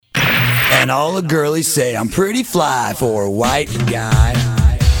And all the girlies say I'm pretty fly for a white guy.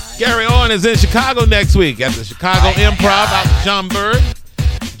 Gary Owen is in Chicago next week at the Chicago Improv out in Schaumburg,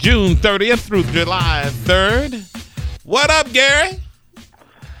 June 30th through July 3rd. What up, Gary?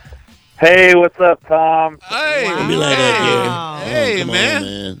 Hey, what's up, Tom? Hey, Don't be like that, Gary. Hey, Come on,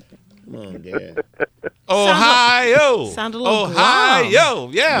 man. Come on, Gary. Ohio. Sound a little Ohio.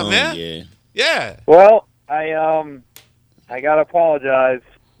 Yeah, Come on, man. Gary. Yeah. Well, I gotta apologize.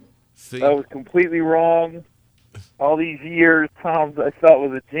 See, That was completely wrong. All these years, Tom, I thought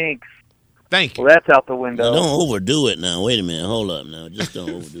was a jinx. thank you. Well, that's out the Now, window. don't overdo it now. Wait a minute. Hold up now. Just don't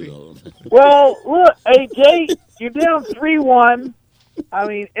overdo the whole thing. Well, look, hey, Jay, you're down 3-1. I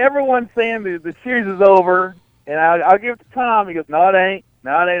mean, everyone's saying the series is over, and I'll give it to Tom. He goes, no, it ain't.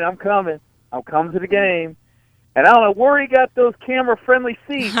 No, it ain't. I'm coming. I'm coming to the game. And I don't know where he got those camera-friendly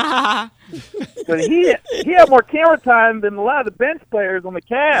seats. But he had more camera time than a lot of the bench players on the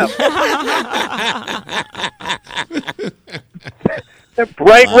Cavs. That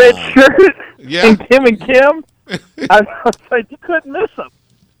bright red shirt Yeah. and Tim and Kim. I was like, you couldn't miss them.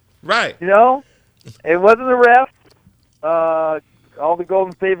 Right. You know? It wasn't the refs. All the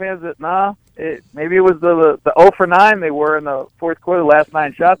Golden State fans that, maybe it was the 0 for 9 they were in the fourth quarter, the last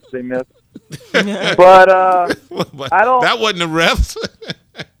 9 shots they missed. But I don't. That wasn't the refs.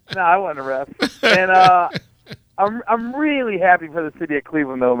 No, I wasn't a ref. And I'm really happy for the city of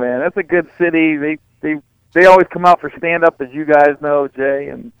Cleveland, though, man. That's a good city. They always come out for stand up, as you guys know, Jay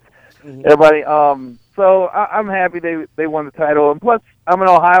and everybody. So I'm happy they won the title. And plus, I'm an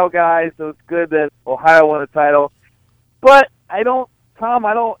Ohio guy, so it's good that Ohio won the title. But Tom,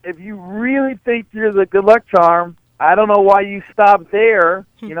 if you really think you're the good luck charm, I don't know why you stopped there.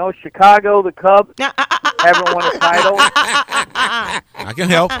 You know, Chicago, the Cubs haven't won a title. I can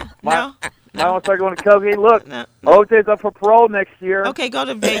help. No. I want to start going to Cubs. Hey, look, No. OJ's up for parole next year. Okay, go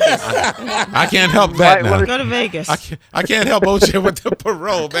to Vegas. I can't help that now. Go to Vegas. I can't help OJ with the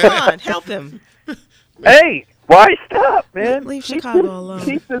parole, man. Come on, help him. Hey, why stop, man? Leave Chicago alone.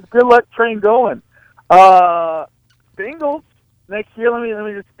 Keep this good luck train going. Bengals next year. Let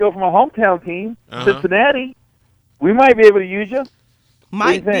me just go for my hometown team, Cincinnati. We might be able to use you.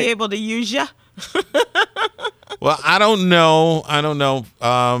 Might be able to use you. Well, I don't know.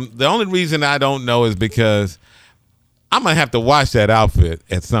 The only reason I don't know is because I'm gonna have to watch that outfit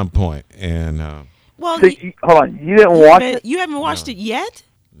at some point. And Well, So hold on, you didn't watch it? You haven't watched it yet?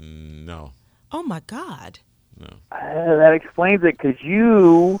 no, Oh my God! That explains it, because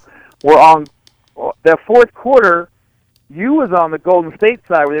you were on that fourth quarter. You was on the Golden State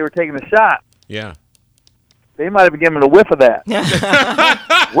side where they were taking the shot. yeah. They might have been giving a whiff of that.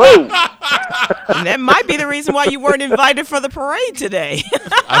 Whoa! And that might be the reason why you weren't invited for the parade today.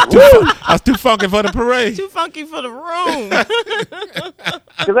 I was too funky for the parade. Too funky for the room.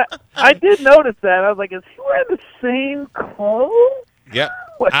 Because I did notice that. I was like, is he wearing the same clothes? Yep.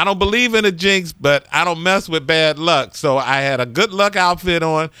 I don't believe in a jinx, but I don't mess with bad luck. So I had a good luck outfit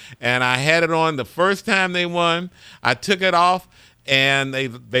on, and I had it on the first time they won. I took it off, and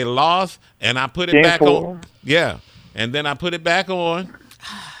they lost, and I put it back on. Yeah. And then I put it back on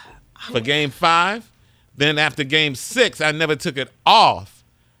for Game 5. Then after Game 6, I never took it off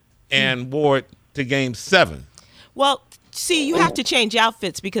and wore it to Game 7. Well, see, you have to change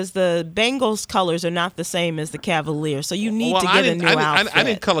outfits because the Bengals colors are not the same as the Cavaliers, so you need to get a new outfit. I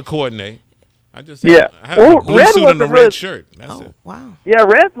didn't color coordinate. I just Yeah. I had a blue red suit and a wasn't red red. shirt. That's it. Wow. Yeah,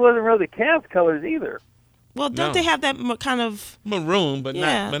 red wasn't really the Cavs colors either. Well, don't No. they have that kind of? Maroon, but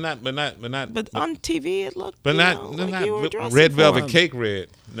Yeah. not. But on TV, it looked. But like not you were dressing red for velvet 'em. cake red.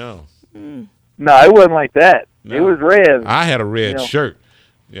 No. No, it wasn't like that. No. It was red. I had a red You know. shirt.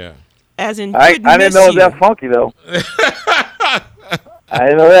 Yeah. As in, I didn't know it was that funky, though. I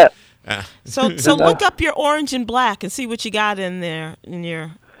didn't know that. So look up your orange and black and see what you got in there in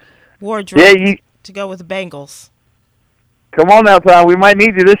your wardrobe Yeah, to go with the Bengals. come on now, Tom. We might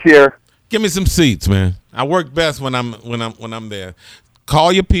need you this year. Give me some seats, man. I work best when I'm there.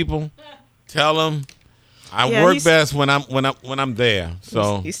 Call your people. Tell them I work best when I'm there.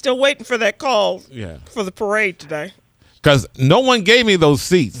 So He's still waiting for that call yeah. for the parade today. Because no one gave me those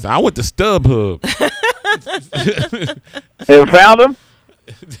seats. I went to StubHub. Have you found them?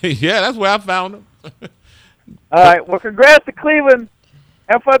 Yeah, that's where I found them. All right. Well, congrats to Cleveland.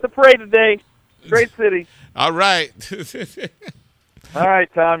 Have fun at the parade today. Great city. All right. All right,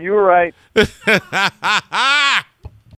 Tom. You were right.